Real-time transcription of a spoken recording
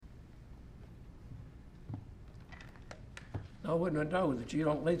I wouldn't know that you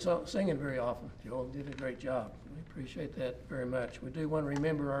don't lead singing very often. Joel did a great job. We appreciate that very much. We do want to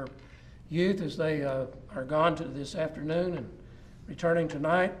remember our youth as they are gone to this afternoon and returning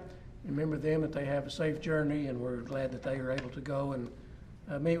tonight. Remember them that they have a safe journey, and we're glad that they are able to go and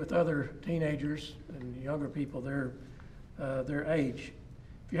meet with other teenagers and younger people their age.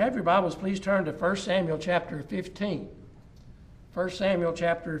 If you have your Bibles, please turn to 1 Samuel chapter 15. 1 Samuel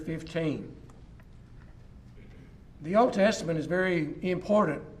chapter 15. The Old Testament is very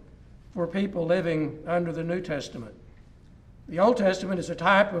important for people living under the New Testament. The Old Testament is a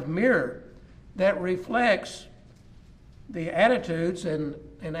type of mirror that reflects the attitudes and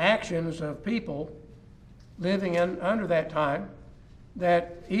actions of people living under that time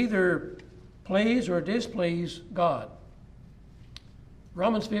that either please or displease God.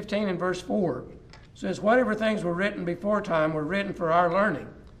 Romans 15 and verse 4 says, "Whatever things were written before time were written for our learning,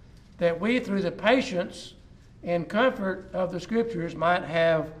 that we through the patience and comfort of the Scriptures might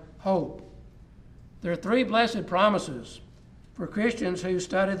have hope." There are three blessed promises for Christians who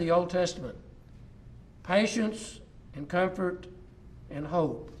study the Old Testament: patience and comfort and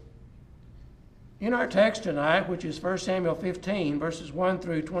hope. In our text tonight, which is 1 Samuel 15, verses 1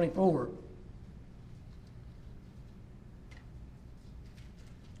 through 24,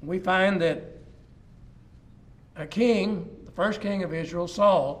 we find that a king, the first king of Israel,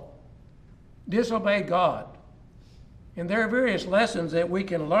 Saul, disobeyed God. And there are various lessons that we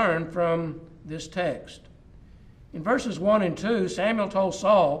can learn from this text. In verses 1 and 2, Samuel told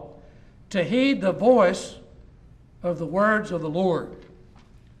Saul to heed the voice of the words of the Lord.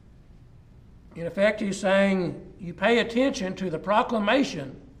 In effect, he's saying, you pay attention to the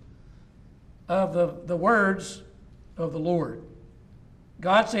proclamation of the words of the Lord.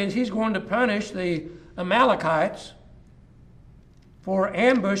 God says he's going to punish the Amalekites for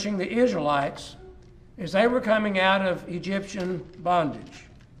ambushing the Israelites as they were coming out of Egyptian bondage.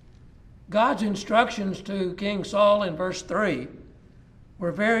 God's instructions to King Saul in verse 3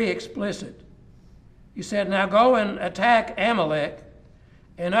 were very explicit. He said, "Now go and attack Amalek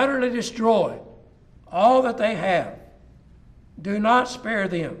and utterly destroy all that they have. Do not spare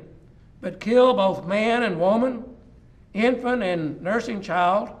them, but kill both man and woman, infant and nursing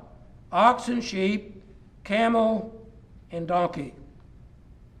child, ox and sheep, camel and donkey."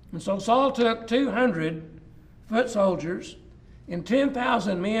 And so Saul took 200 foot soldiers and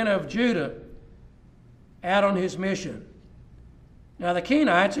 10,000 men of Judah out on his mission. Now the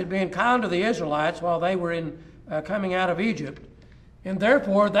Kenites had been kind to the Israelites while they were coming out of Egypt, and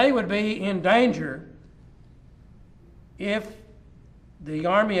therefore they would be in danger if the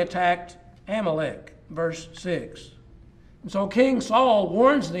army attacked Amalek, verse 6. And so King Saul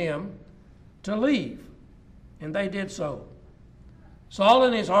warns them to leave, and they did so. Saul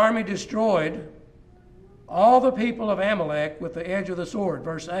and his army destroyed all the people of Amalek with the edge of the sword,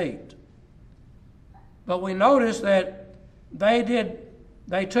 verse 8. But we notice that they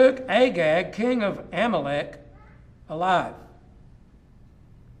took Agag, king of Amalek, alive.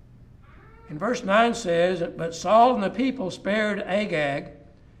 And verse 9 says, "But Saul and the people spared Agag,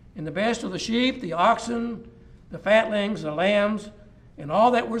 and the best of the sheep, the oxen, the fatlings, the lambs, and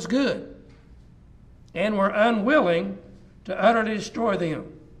all that was good, and were unwilling to utterly destroy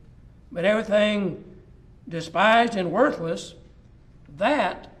them. But everything despised and worthless,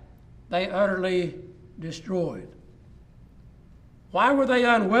 that they utterly destroyed." Why were they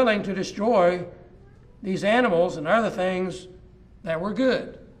unwilling to destroy these animals and other things that were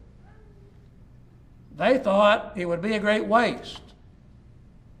good? They thought it would be a great waste,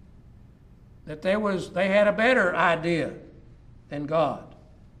 that they had a better idea than God.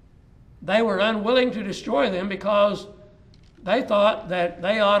 They were unwilling to destroy them because they thought that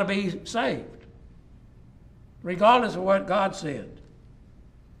they ought to be saved, regardless of what God said.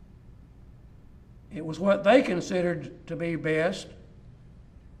 It was what they considered to be best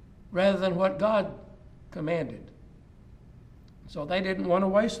rather than what God commanded. So they didn't want to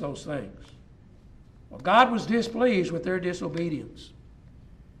waste those things. Well, God was displeased with their disobedience.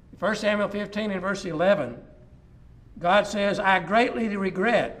 In 1 Samuel 15 and verse 11, God says, "I greatly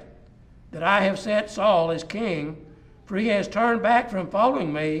regret that I have set Saul as king, for he has turned back from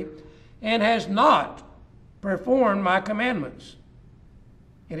following me and has not performed my commandments."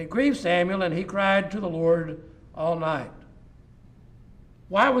 And it grieved Samuel, and he cried to the Lord all night.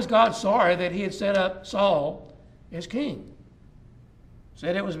 Why was God sorry that he had set up Saul as king?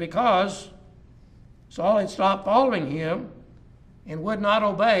 Said it was because Saul had stopped following him and would not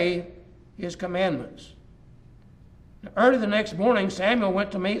obey his commandments. Now, early the next morning, Samuel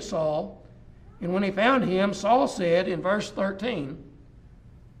went to meet Saul, and when he found him, Saul said in verse 13,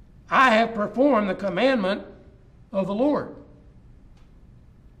 "I have performed the commandment of the Lord."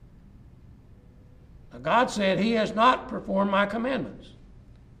 God said, he has not performed my commandments.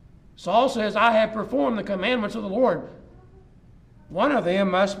 Saul says, I have performed the commandments of the Lord. One of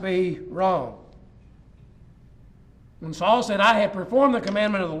them must be wrong. When Saul said, I have performed the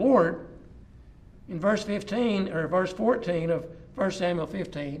commandment of the Lord, in verse 15 or verse 14 of 1 Samuel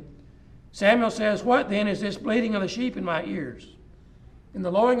 15, Samuel says, what then is this bleating of the sheep in my ears, and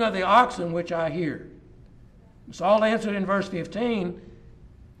the lowing of the oxen which I hear? And Saul answered in verse 15,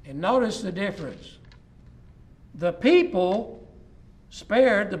 and notice the difference. The people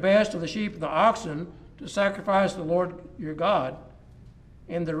spared the best of the sheep and the oxen to sacrifice the Lord your God,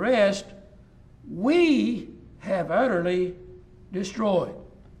 and the rest we have utterly destroyed.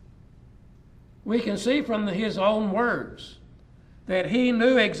 We can see from his own words that he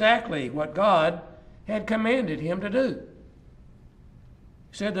knew exactly what God had commanded him to do.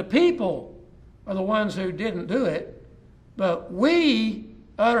 He said the people are the ones who didn't do it, but we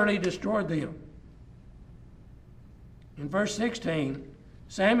utterly destroyed them. In verse 16,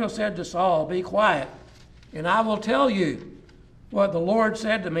 Samuel said to Saul, be quiet, and I will tell you what the Lord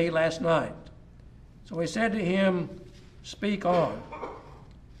said to me last night. So he said to him, speak on.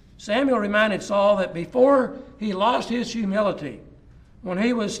 Samuel reminded Saul that before he lost his humility, when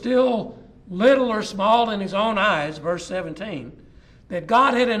he was still little or small in his own eyes, verse 17, that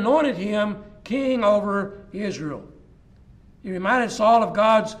God had anointed him king over Israel. He reminded Saul of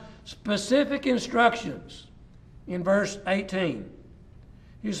God's specific instructions in verse 18.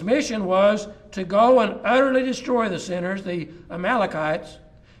 His mission was to go and utterly destroy the sinners, the Amalekites,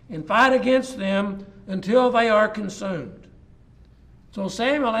 and fight against them until they are consumed. So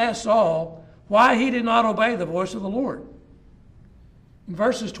Samuel asked Saul why he did not obey the voice of the Lord. In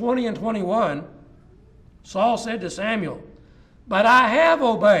verses 20 and 21, Saul said to Samuel, but I have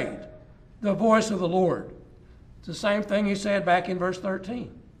obeyed the voice of the Lord. It's the same thing he said back in verse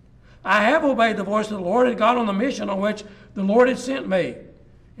 13. I have obeyed the voice of the Lord and gone on the mission on which the Lord had sent me,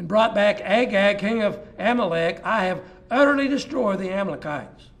 and brought back Agag, king of Amalek. I have utterly destroyed the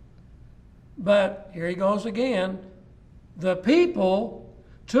Amalekites. But here he goes again. The people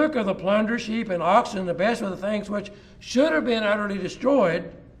took of the plunder, sheep and oxen, the best of the things which should have been utterly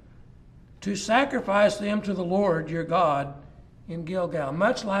destroyed, to sacrifice them to the Lord your God in Gilgal.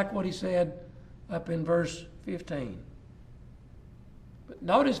 Much like what he said up in verse 15. But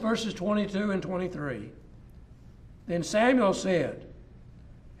notice verses 22 and 23. Then Samuel said,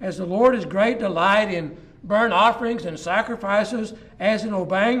 as the Lord is great delight in burnt offerings and sacrifices as in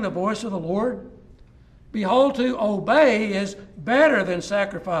obeying the voice of the Lord, behold, to obey is better than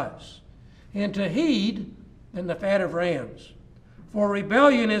sacrifice, and to heed than the fat of rams. For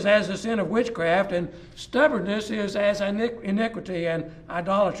rebellion is as the sin of witchcraft, and stubbornness is as iniquity and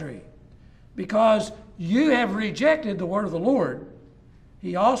idolatry. Because you have rejected the word of the Lord,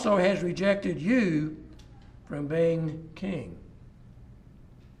 he also has rejected you from being king.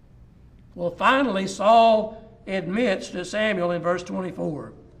 Well, finally, Saul admits to Samuel in verse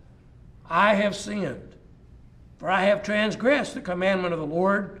 24, I have sinned, for I have transgressed the commandment of the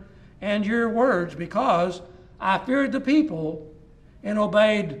Lord and your words, because I feared the people and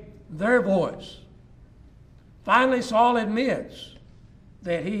obeyed their voice. Finally, Saul admits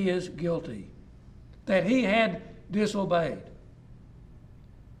that he is guilty, that he had disobeyed.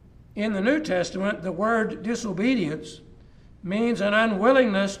 In the New Testament, the word disobedience means an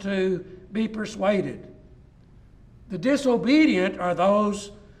unwillingness to be persuaded. The disobedient are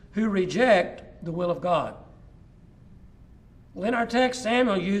those who reject the will of God. Well, in our text,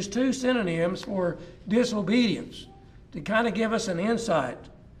 Samuel used two synonyms for disobedience to kind of give us an insight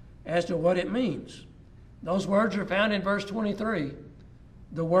as to what it means. Those words are found in verse 23.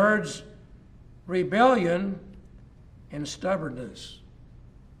 The words rebellion and stubbornness.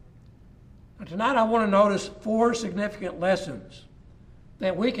 Now, tonight I want to notice four significant lessons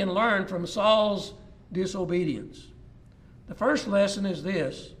that we can learn from Saul's disobedience. The first lesson is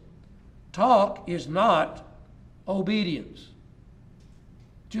this: talk is not obedience.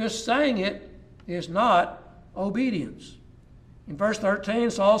 Just saying it is not obedience. In verse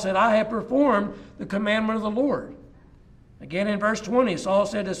 13, Saul said, I have performed the commandment of the Lord. Again in verse 20, Saul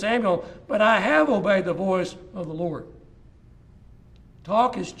said to Samuel, but I have obeyed the voice of the Lord.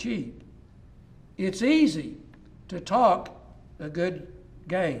 Talk is cheap. It's easy to talk a good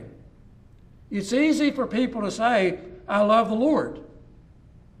game. It's easy for people to say, I love the Lord.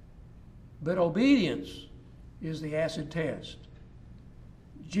 But obedience is the acid test.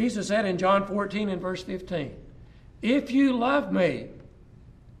 Jesus said in John 14 and verse 15, if you love me,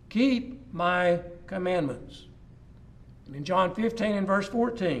 keep my commandments. And in John 15 and verse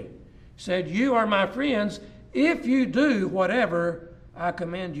 14, said, you are my friends if you do whatever I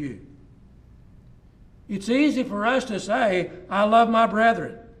command you. It's easy for us to say, I love my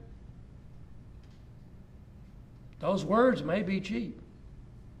brethren. Those words may be cheap.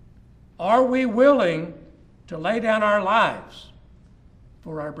 Are we willing to lay down our lives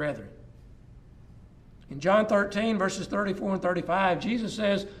for our brethren? In John 13, verses 34 and 35, Jesus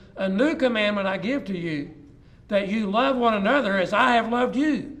says, a new commandment I give to you, that you love one another as I have loved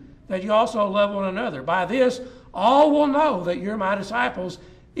you, that you also love one another. By this, all will know that you're my disciples,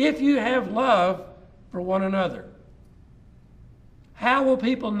 if you have love for one another. How will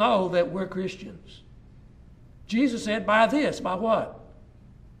people know that we're Christians? Jesus said, by this. By what?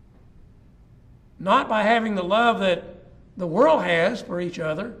 Not by having the love that the world has for each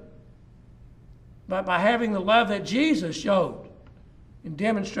other, but by having the love that Jesus showed and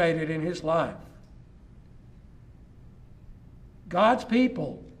demonstrated in his life. God's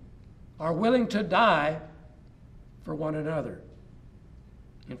people are willing to die for one another.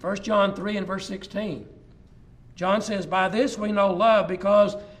 In 1 John 3 and verse 16, John says, by this we know love,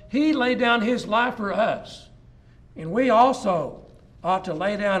 because he laid down his life for us, and we also ought to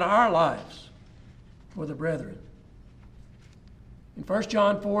lay down our lives for the brethren. In 1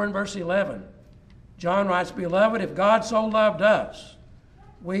 John 4 and verse 11, John writes, beloved, if God so loved us,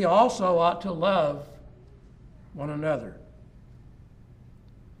 we also ought to love one another.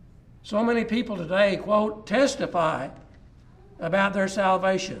 So many people today, quote, testify about their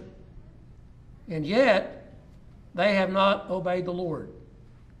salvation, and yet they have not obeyed the Lord.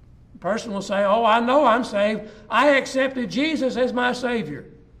 A person will say, oh, I know I'm saved. I accepted Jesus as my Savior.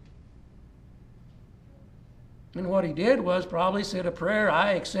 And what he did was probably said a prayer,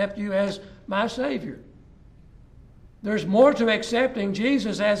 I accept you as my Savior. There's more to accepting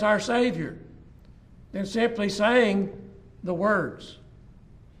Jesus as our Savior than simply saying the words.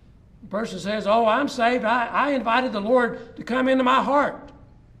 The person says, oh, I'm saved. I invited the Lord to come into my heart.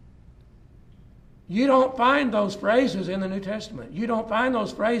 You don't find those phrases in the New Testament. You don't find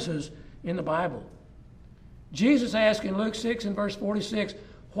those phrases in the Bible. Jesus asked in Luke 6 and verse 46,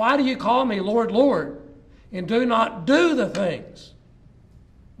 why do you call me Lord, Lord, and do not do the things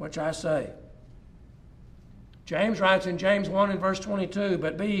which I say? James writes in James 1 and verse 22,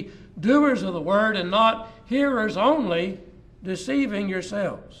 but be doers of the word and not hearers only, deceiving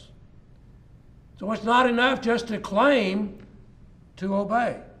yourselves. So it's not enough just to claim to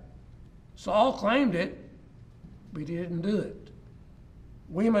obey. Saul claimed it, but he didn't do it.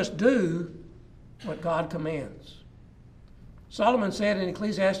 We must do what God commands. Solomon said in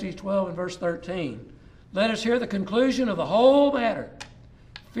Ecclesiastes 12 and verse 13, let us hear the conclusion of the whole matter.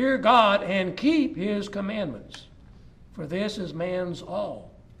 Fear God and keep his commandments, for this is man's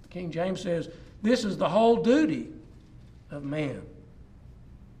all. King James says, this is the whole duty of man.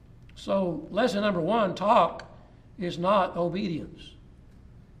 So lesson number 1, talk is not obedience.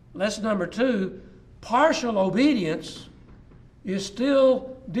 Lesson number 2, partial obedience is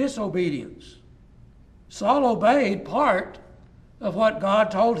still disobedience. Saul obeyed part of what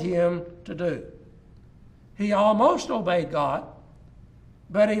God told him to do. He almost obeyed God,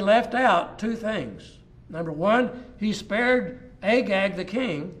 but he left out 2 things. Number 1, he spared Agag the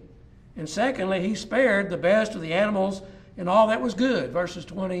king, and secondly, he spared the best of the animals and all that was good, verses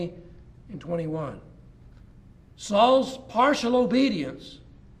 20 and 21. Saul's partial obedience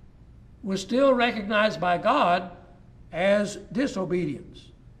was still recognized by God as disobedience.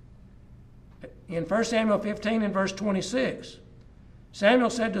 In 1 Samuel 15 and verse 26, Samuel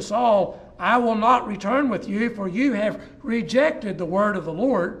said to Saul, I will not return with you, for you have rejected the word of the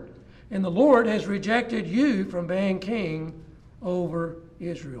Lord, and the Lord has rejected you from being king over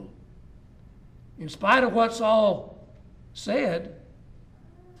Israel. In spite of what Saul said,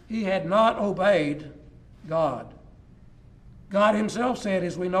 he had not obeyed God. God himself said,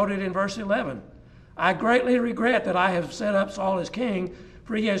 as we noted in verse 11, I greatly regret that I have set up Saul as king,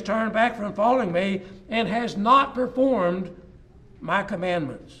 for he has turned back from following me and has not performed my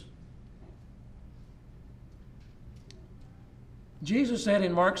commandments. Jesus said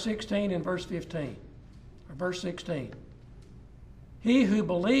in Mark 16 and verse 15, or verse 16, he who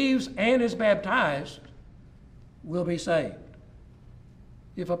believes and is baptized will be saved.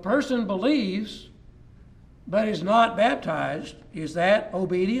 If a person believes but is not baptized, is that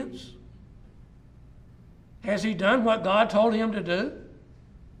obedience? Has he done what God told him to do?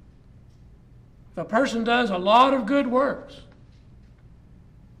 If a person does a lot of good works,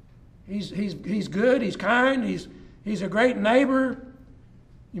 he's good, he's kind, he's a great neighbor,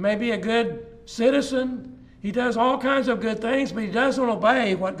 he may be a good citizen, he does all kinds of good things, but he doesn't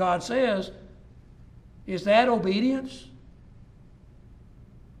obey what God says, is that obedience?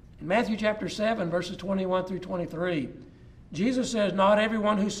 In Matthew chapter 7, verses 21 through 23, Jesus says, not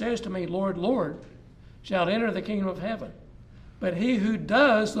everyone who says to me, Lord, Lord, shall enter the kingdom of heaven, but he who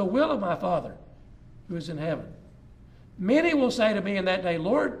does the will of my Father who is in heaven. Many will say to me in that day,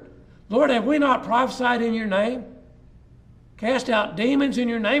 Lord, Lord, have we not prophesied in your name, cast out demons in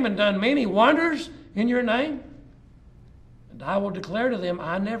your name, and done many wonders in your name? And I will declare to them,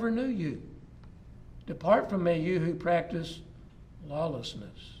 I never knew you. Depart from me, you who practice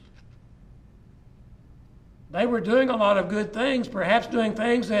lawlessness. They were doing a lot of good things, perhaps doing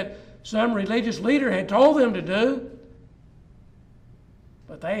things that some religious leader had told them to do,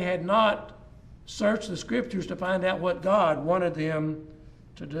 but they had not searched the Scriptures to find out what God wanted them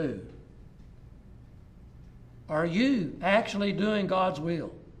to do. Are you actually doing God's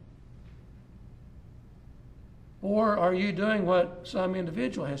will? Or are you doing what some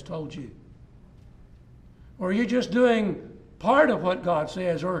individual has told you? Or are you just doing part of what God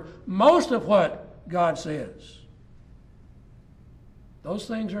says, or most of what God says? Those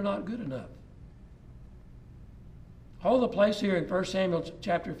things are not good enough. Hold the place here in 1 Samuel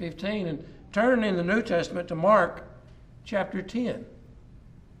chapter 15 and turn in the New Testament to Mark chapter 10.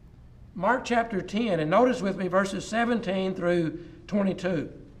 Mark chapter 10, and notice with me verses 17 through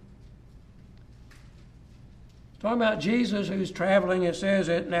 22. Talking about Jesus who's traveling, it says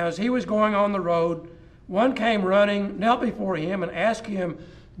that, now as he was going on the road, one came running, knelt before him, and asked him,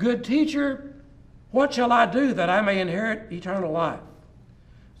 Good teacher, what shall I do that I may inherit eternal life?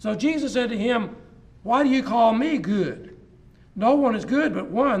 So Jesus said to him, Why do you call me good? No one is good but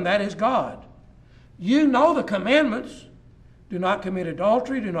one, that is God. You know the commandments. Do not commit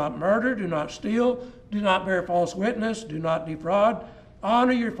adultery, do not murder, do not steal, do not bear false witness, do not defraud,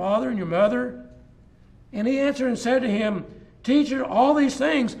 honor your father and your mother. And he answered and said to him, Teacher, all these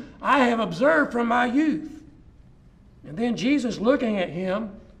things I have observed from my youth. And then Jesus, looking at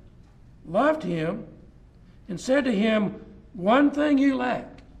him, loved him, and said to him, One thing you lack.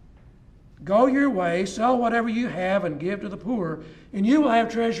 Go your way, sell whatever you have, and give to the poor, and you will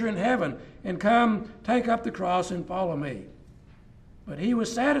have treasure in heaven. And come, take up the cross and follow me. But he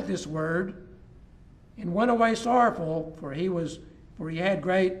was sad at this word, and went away sorrowful, for he had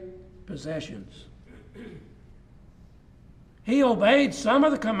great possessions. He obeyed some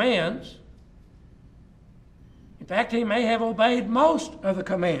of the commands. In fact, he may have obeyed most of the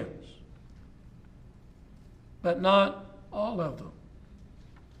commands, but not all of them.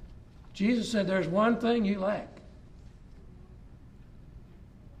 Jesus said, there's one thing you lack.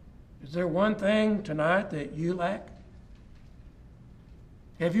 Is there one thing tonight that you lack?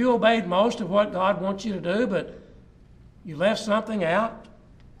 Have you obeyed most of what God wants you to do, but you left something out?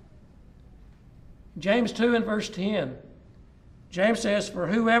 James 2 and verse 10, James says, For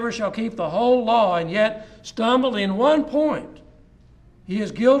whoever shall keep the whole law and yet stumble in one point, he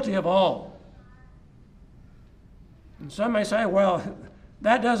is guilty of all. And some may say, well,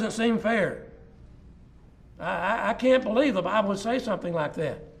 that doesn't seem fair. I can't believe the Bible would say something like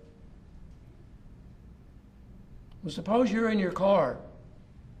that. Well, suppose you're in your car,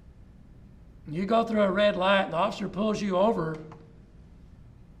 and you go through a red light, and the officer pulls you over,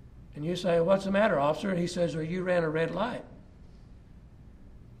 and you say, What's the matter, officer? And he says, Well, you ran a red light.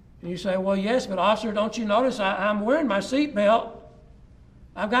 And you say, Well, yes, but officer, don't you notice I'm wearing my seatbelt?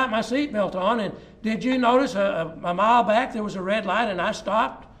 I've got my seatbelt on, and did you notice a mile back there was a red light, and I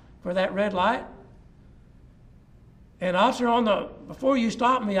stopped for that red light? And officer, before you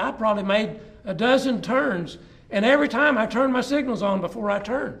stopped me, I probably made a dozen turns, and every time I turned my signals on before I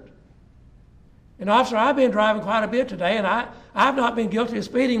turned. And officer, I've been driving quite a bit today, and I've not been guilty of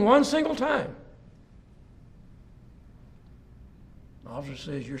speeding one single time. The officer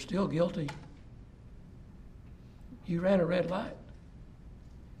says, You're still guilty. You ran a red light.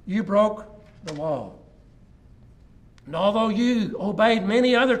 You broke the law. And although you obeyed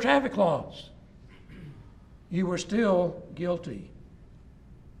many other traffic laws, you were still guilty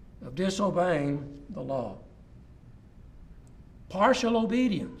of disobeying the law. Partial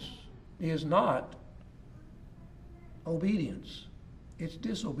obedience is not obedience. It's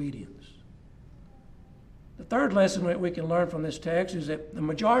disobedience. The third lesson that we can learn from this text is that the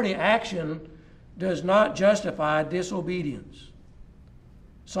majority action does not justify disobedience.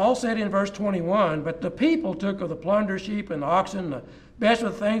 Saul said in verse 21, But the people took of the plunder, sheep and oxen, the best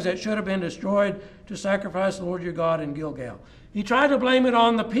of the things that should have been destroyed, to sacrifice the Lord your God in Gilgal. He tried to blame it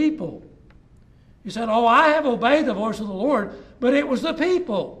on the people. He said, Oh, I have obeyed the voice of the Lord, but it was the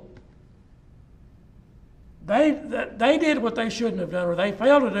people. They did what they shouldn't have done, or they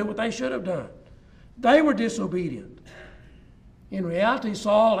failed to do what they should have done. They were disobedient. In reality,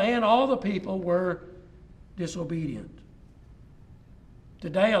 Saul and all the people were disobedient.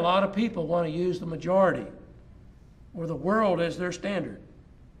 Today, a lot of people want to use the majority or the world as their standard.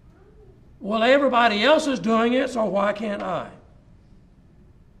 Well, everybody else is doing it, so why can't I?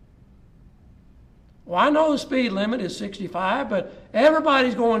 Well, I know the speed limit is 65, but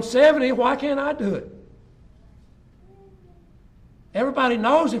everybody's going 70. Why can't I do it? Everybody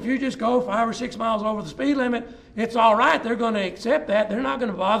knows if you just go 5 or 6 miles over the speed limit, it's all right. They're going to accept that. They're not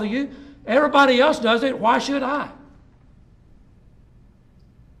going to bother you. Everybody else does it. Why should I?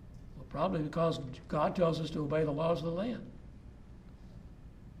 Well, probably because God tells us to obey the laws of the land.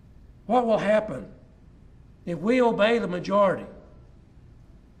 What will happen if we obey the majority?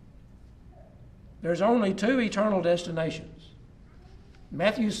 There's only 2 eternal destinations.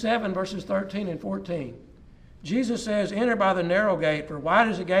 Matthew 7, verses 13 and 14. Jesus says, enter by the narrow gate, for wide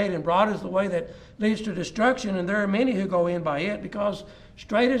is the gate and broad is the way that leads to destruction, and there are many who go in by it, because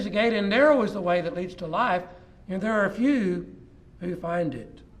straight is the gate and narrow is the way that leads to life, and there are few who find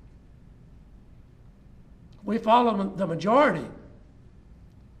it. We follow the majority.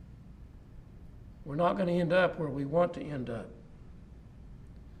 We're not going to end up where we want to end up.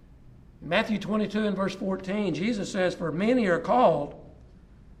 In Matthew 22 and verse 14, Jesus says, for many are called,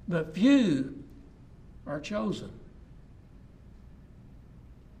 but few are chosen.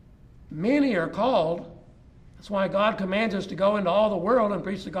 Many are called. That's why God commands us to go into all the world and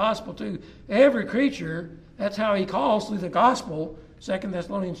preach the gospel to every creature. That's how he calls through the gospel, 2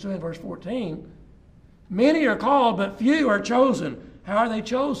 Thessalonians 2 and verse 14. Many are called, but few are chosen. How are they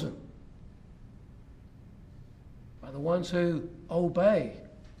chosen? By the ones who obey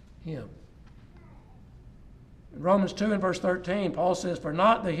him. In Romans 2 and verse 13, Paul says, for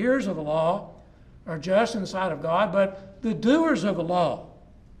not the hearers of the law are just in the sight of God, but the doers of the law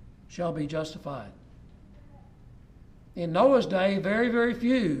shall be justified. In Noah's day, very, very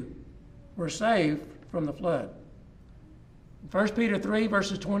few were saved from the flood. In 1 Peter 3,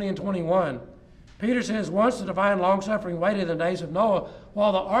 verses 20 and 21, Peter says, once the divine long-suffering waited in the days of Noah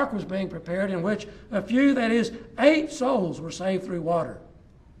while the ark was being prepared, in which a few, that is, 8 souls, were saved through water.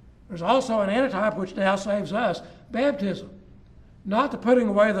 There's also an antitype which now saves us, baptism. Not the putting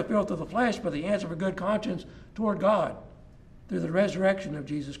away of the filth of the flesh, but the answer of a good conscience toward God through the resurrection of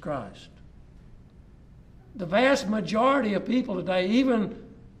Jesus Christ. The vast majority of people today, even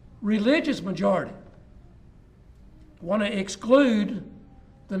religious majority, want to exclude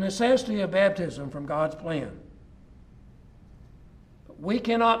the necessity of baptism from God's plan. But we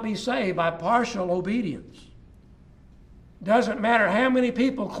cannot be saved by partial obedience. Doesn't matter how many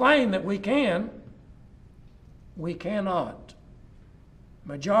people claim that we can, we cannot.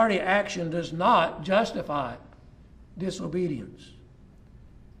 Majority action does not justify disobedience.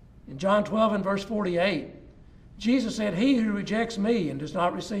 In John 12 and verse 48, Jesus said, he who rejects me and does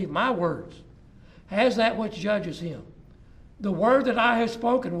not receive my words has that which judges him. The word that I have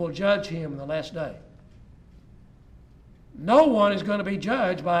spoken will judge him in the last day. No one is going to be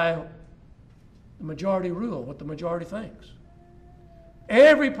judged by the majority rule, what the majority thinks.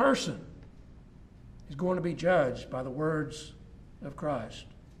 Every person is going to be judged by the words of Christ.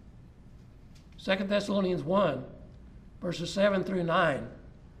 2 Thessalonians 1, verses 7 through 9,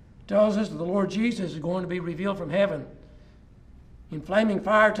 tells us that the Lord Jesus is going to be revealed from heaven in flaming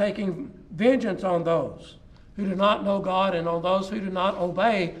fire, taking vengeance on those who do not know God and on those who do not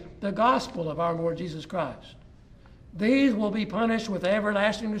obey the gospel of our Lord Jesus Christ. These will be punished with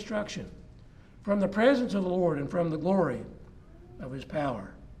everlasting destruction from the presence of the Lord and from the glory of his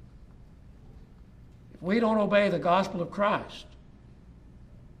power. If we don't obey the gospel of Christ,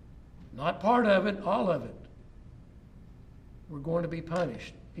 not part of it, all of it, we're going to be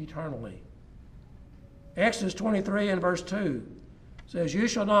punished eternally. Exodus 23 and verse 2 says, you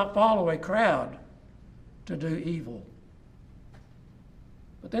shall not follow a crowd to do evil.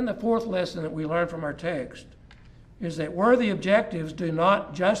 But then the fourth lesson that we learn from our text is that worthy objectives do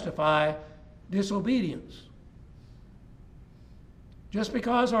not justify disobedience. Just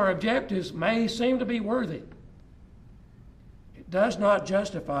because our objectives may seem to be worthy, it does not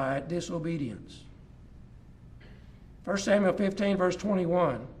justify disobedience. 1 Samuel 15, verse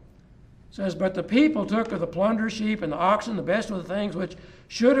 21 says, but the people took of the plunder, sheep, and the oxen, the best of the things which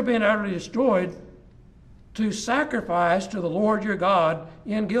should have been utterly destroyed, to sacrifice to the Lord your God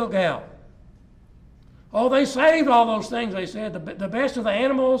in Gilgal. Oh, they saved all those things, they said, the best of the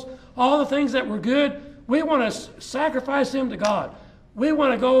animals, all the things that were good. We want to sacrifice them to God. We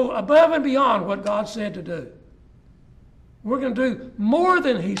want to go above and beyond what God said to do. We're going to do more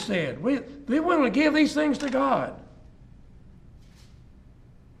than he said. We want to give these things to God.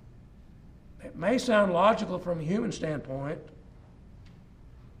 It may sound logical from a human standpoint,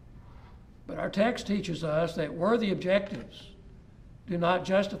 but our text teaches us that worthy objectives do not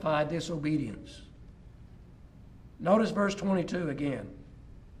justify disobedience. Notice verse 22 again.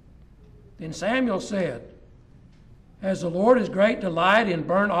 Then Samuel said, has the Lord his great delight in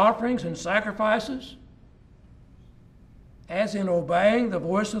burnt offerings and sacrifices, as in obeying the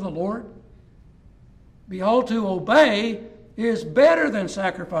voice of the Lord? Behold, to obey is better than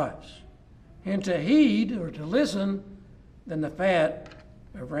sacrifice, and to heed or to listen than the fat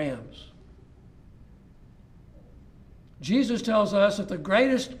of rams. Jesus tells us that the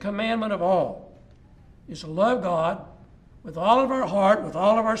greatest commandment of all is to love God with all of our heart, with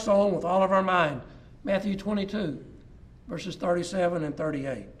all of our soul, and with all of our mind. Matthew 22, verses 37 and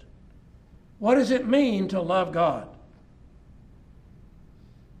 38. What does it mean to love God?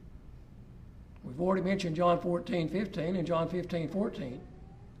 We've already mentioned John 14:15 and John 15:14.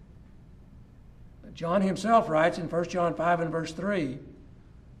 But John himself writes in 1 John 5 and verse 3,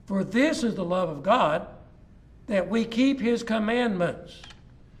 for this is the love of God, that we keep his commandments.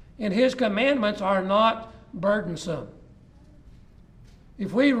 And his commandments are not burdensome.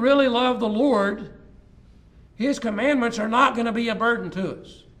 If we really love the Lord, his commandments are not going to be a burden to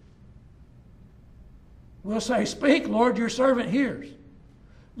us. We'll say, speak, Lord, your servant hears.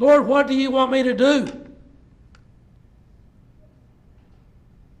 Lord, what do you want me to do?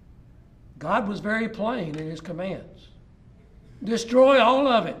 God was very plain in his commands. Destroy all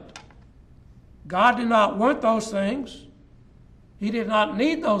of it. God did not want those things. He did not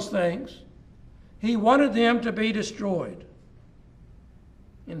need those things. He wanted them to be destroyed.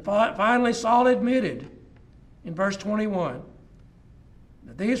 And finally, Saul admitted in verse 21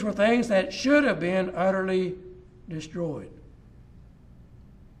 that these were things that should have been utterly destroyed.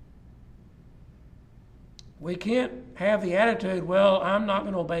 We can't have the attitude, well, I'm not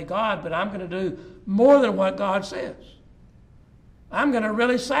going to obey God, but I'm going to do more than what God says. I'm going to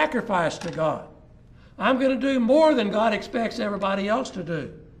really sacrifice to God. I'm going to do more than God expects everybody else to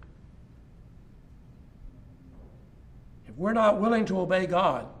do. If we're not willing to obey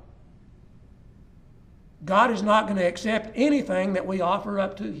God, God is not going to accept anything that we offer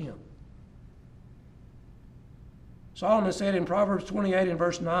up to him. Solomon said in Proverbs 28 and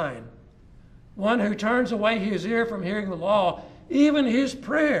verse 9, one who turns away his ear from hearing the law, even his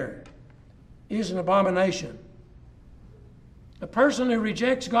prayer is an abomination. A person who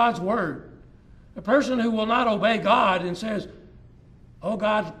rejects God's word, a person who will not obey God and says, oh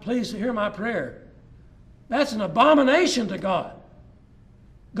God, please hear my prayer, that's an abomination to God.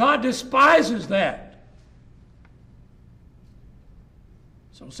 God despises that.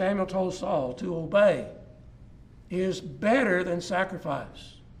 So Samuel told Saul to obey is better than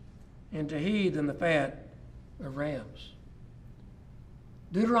sacrifice, and to heed than the fat of rams.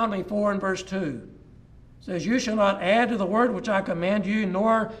 Deuteronomy 4 and verse 2 says, you shall not add to the word which I command you,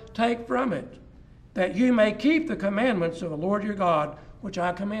 nor take from it, that you may keep the commandments of the Lord your God, which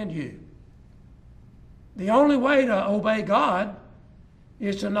I command you. The only way to obey God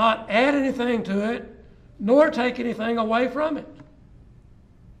is to not add anything to it, nor take anything away from it.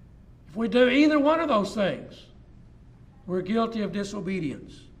 If we do either one of those things, we're guilty of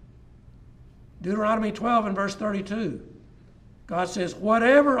disobedience. Deuteronomy 12 and verse 32, God says,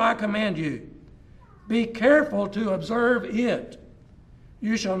 whatever I command you, be careful to observe it.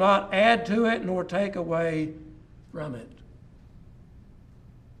 You shall not add to it nor take away from it.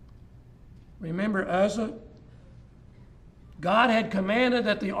 Remember Uzzah? God had commanded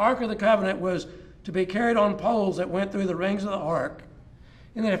that the Ark of the Covenant was to be carried on poles that went through the rings of the Ark,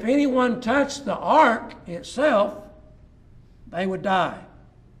 and that if anyone touched the Ark itself, they would die.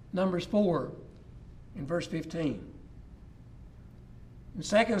 Numbers 4 in verse 15. In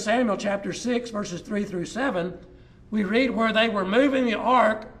 2 Samuel chapter 6, verses 3 through 7, we read where they were moving the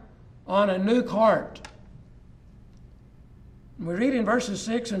ark on a new cart. And we read in verses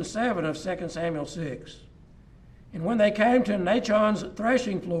 6 and 7 of 2 Samuel 6. And when they came to Nachon's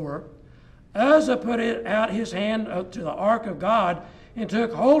threshing floor, Uzzah put out his hand to the ark of God and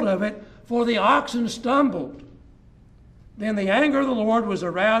took hold of it, for the oxen stumbled. Then the anger of the Lord was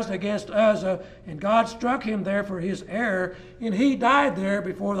aroused against Uzzah, and God struck him there for his error, and he died there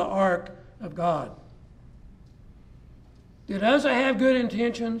before the ark of God. Did Uzzah have good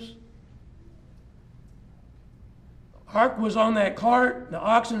intentions? The ark was on that cart. The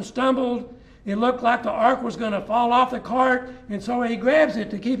oxen stumbled. It looked like the ark was going to fall off the cart, and so he grabs it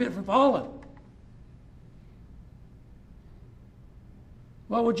to keep it from falling.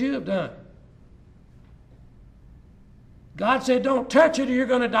 What would you have done? God said, don't touch it or you're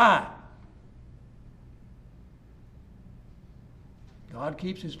going to die. God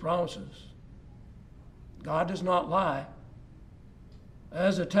keeps his promises. God does not lie.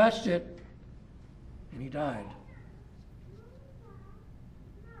 Uzzah touched it and he died.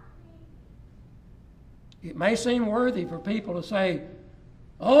 It may seem worthy for people to say,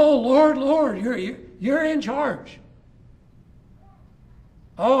 Oh, Lord, Lord, you're in charge.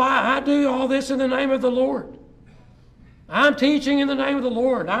 Oh, I do all this in the name of the Lord. I'm teaching in the name of the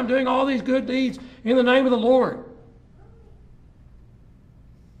Lord. I'm doing all these good deeds in the name of the Lord.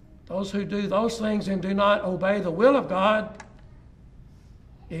 Those who do those things and do not obey the will of God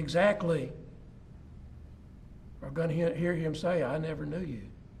exactly are going to hear him say, I never knew you.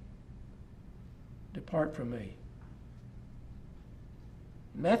 Depart from me.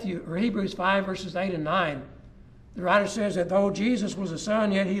 Hebrews 5, verses 8 and 9, the writer says that though Jesus was a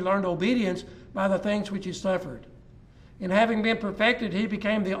son, yet he learned obedience by the things which he suffered. And having been perfected, he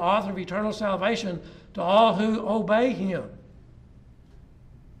became the author of eternal salvation to all who obey him.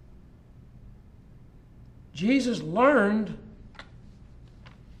 Jesus learned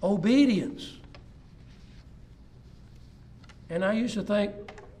obedience. And I used to think,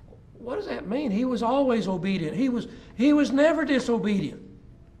 what does that mean? He was always obedient. He was never disobedient.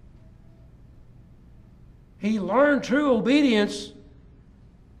 He learned true obedience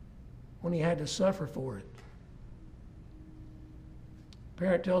when he had to suffer for it. A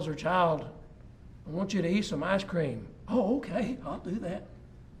parent tells their child, I want you to eat some ice cream. Oh, okay, I'll do that.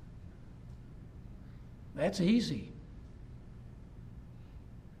 That's easy.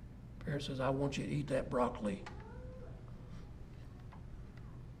 Parent says, I want you to eat that broccoli.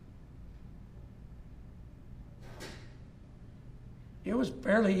 It was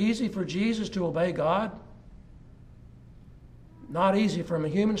fairly easy for Jesus to obey God. Not easy from a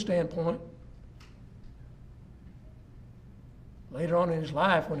human standpoint. Later on in his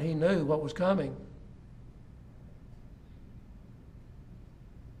life, when he knew what was coming,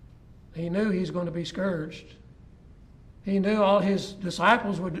 he knew he was going to be scourged. He knew all his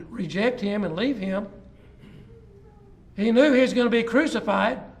disciples would reject him and leave him. He knew he was going to be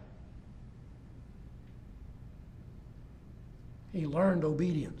crucified. He learned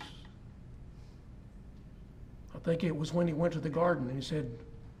obedience. I think it was when he went to the garden and he said,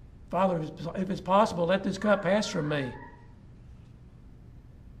 Father, if it's possible, let this cup pass from me.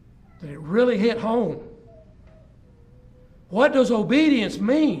 That it really hit home. What does obedience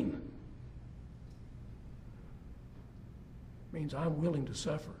mean? It means I'm willing to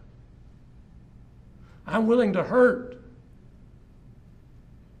suffer. I'm willing to hurt.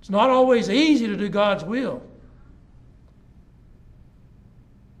 It's not always easy to do God's will.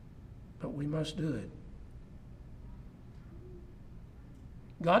 But we must do it.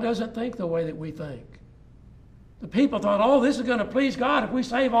 God doesn't think the way that we think. The people thought, oh, this is going to please God if we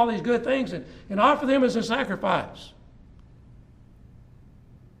save all these good things and offer them as a sacrifice.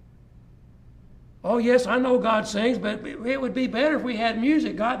 Oh, yes, I know God sings, but it would be better if we had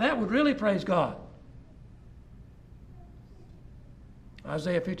music. God, that would really praise God.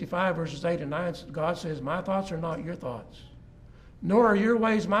 Isaiah 55, verses 8 and 9, God says, my thoughts are not your thoughts, nor are your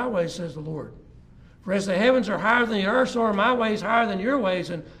ways my ways, says the Lord. For as the heavens are higher than the earth, so are my ways higher than your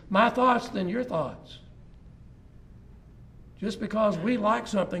ways, and my thoughts than your thoughts. Just because we like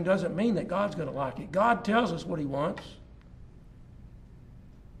something doesn't mean that God's going to like it. God tells us what he wants.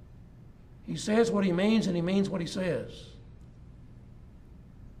 He says what he means, and he means what he says.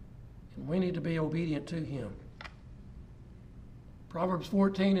 And we need to be obedient to him. Proverbs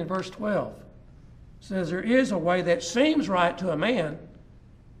 14 and verse 12 says, there is a way that seems right to a man,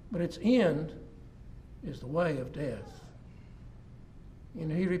 but its end is the way of death.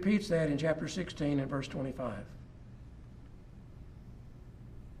 And he repeats that in chapter 16 and verse 25.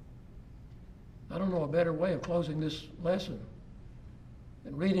 I don't know a better way of closing this lesson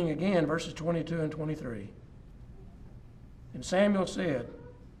than reading again verses 22 and 23. And Samuel said,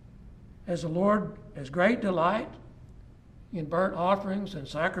 as the Lord has great delight in burnt offerings and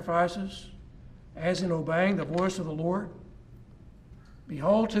sacrifices, as in obeying the voice of the Lord,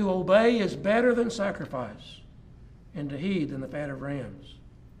 behold, to obey is better than sacrifice, and to heed than the fat of rams.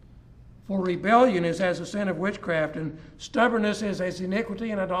 For rebellion is as the sin of witchcraft, and stubbornness is as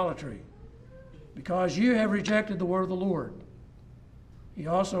iniquity and idolatry. Because you have rejected the word of the Lord, he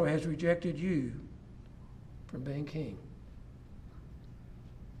also has rejected you from being king.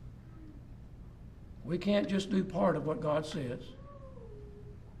 We can't just do part of what God says.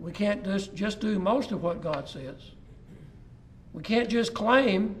 We can't just do most of what God says. We can't just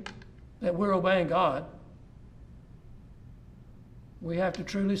claim that we're obeying God. We have to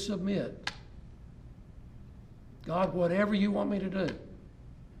truly submit. God, whatever you want me to do,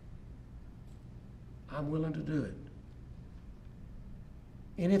 I'm willing to do it.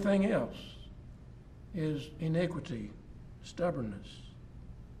 Anything else is iniquity, stubbornness.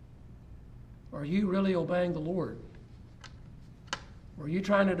 Are you really obeying the Lord? Or are you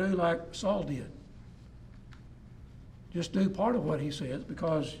trying to do like Saul did? just do part of what he says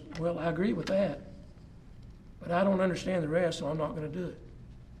because, well, I agree with that, but I don't understand the rest, so I'm not going to do it.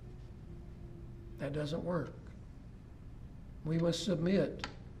 That doesn't work. We must submit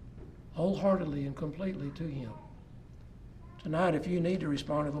wholeheartedly and completely to him. Tonight, if you need to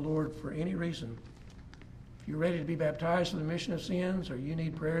respond to the Lord for any reason, if you're ready to be baptized for the remission of sins, or you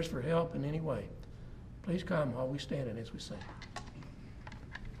need prayers for help in any way, please come while we stand and as we sing.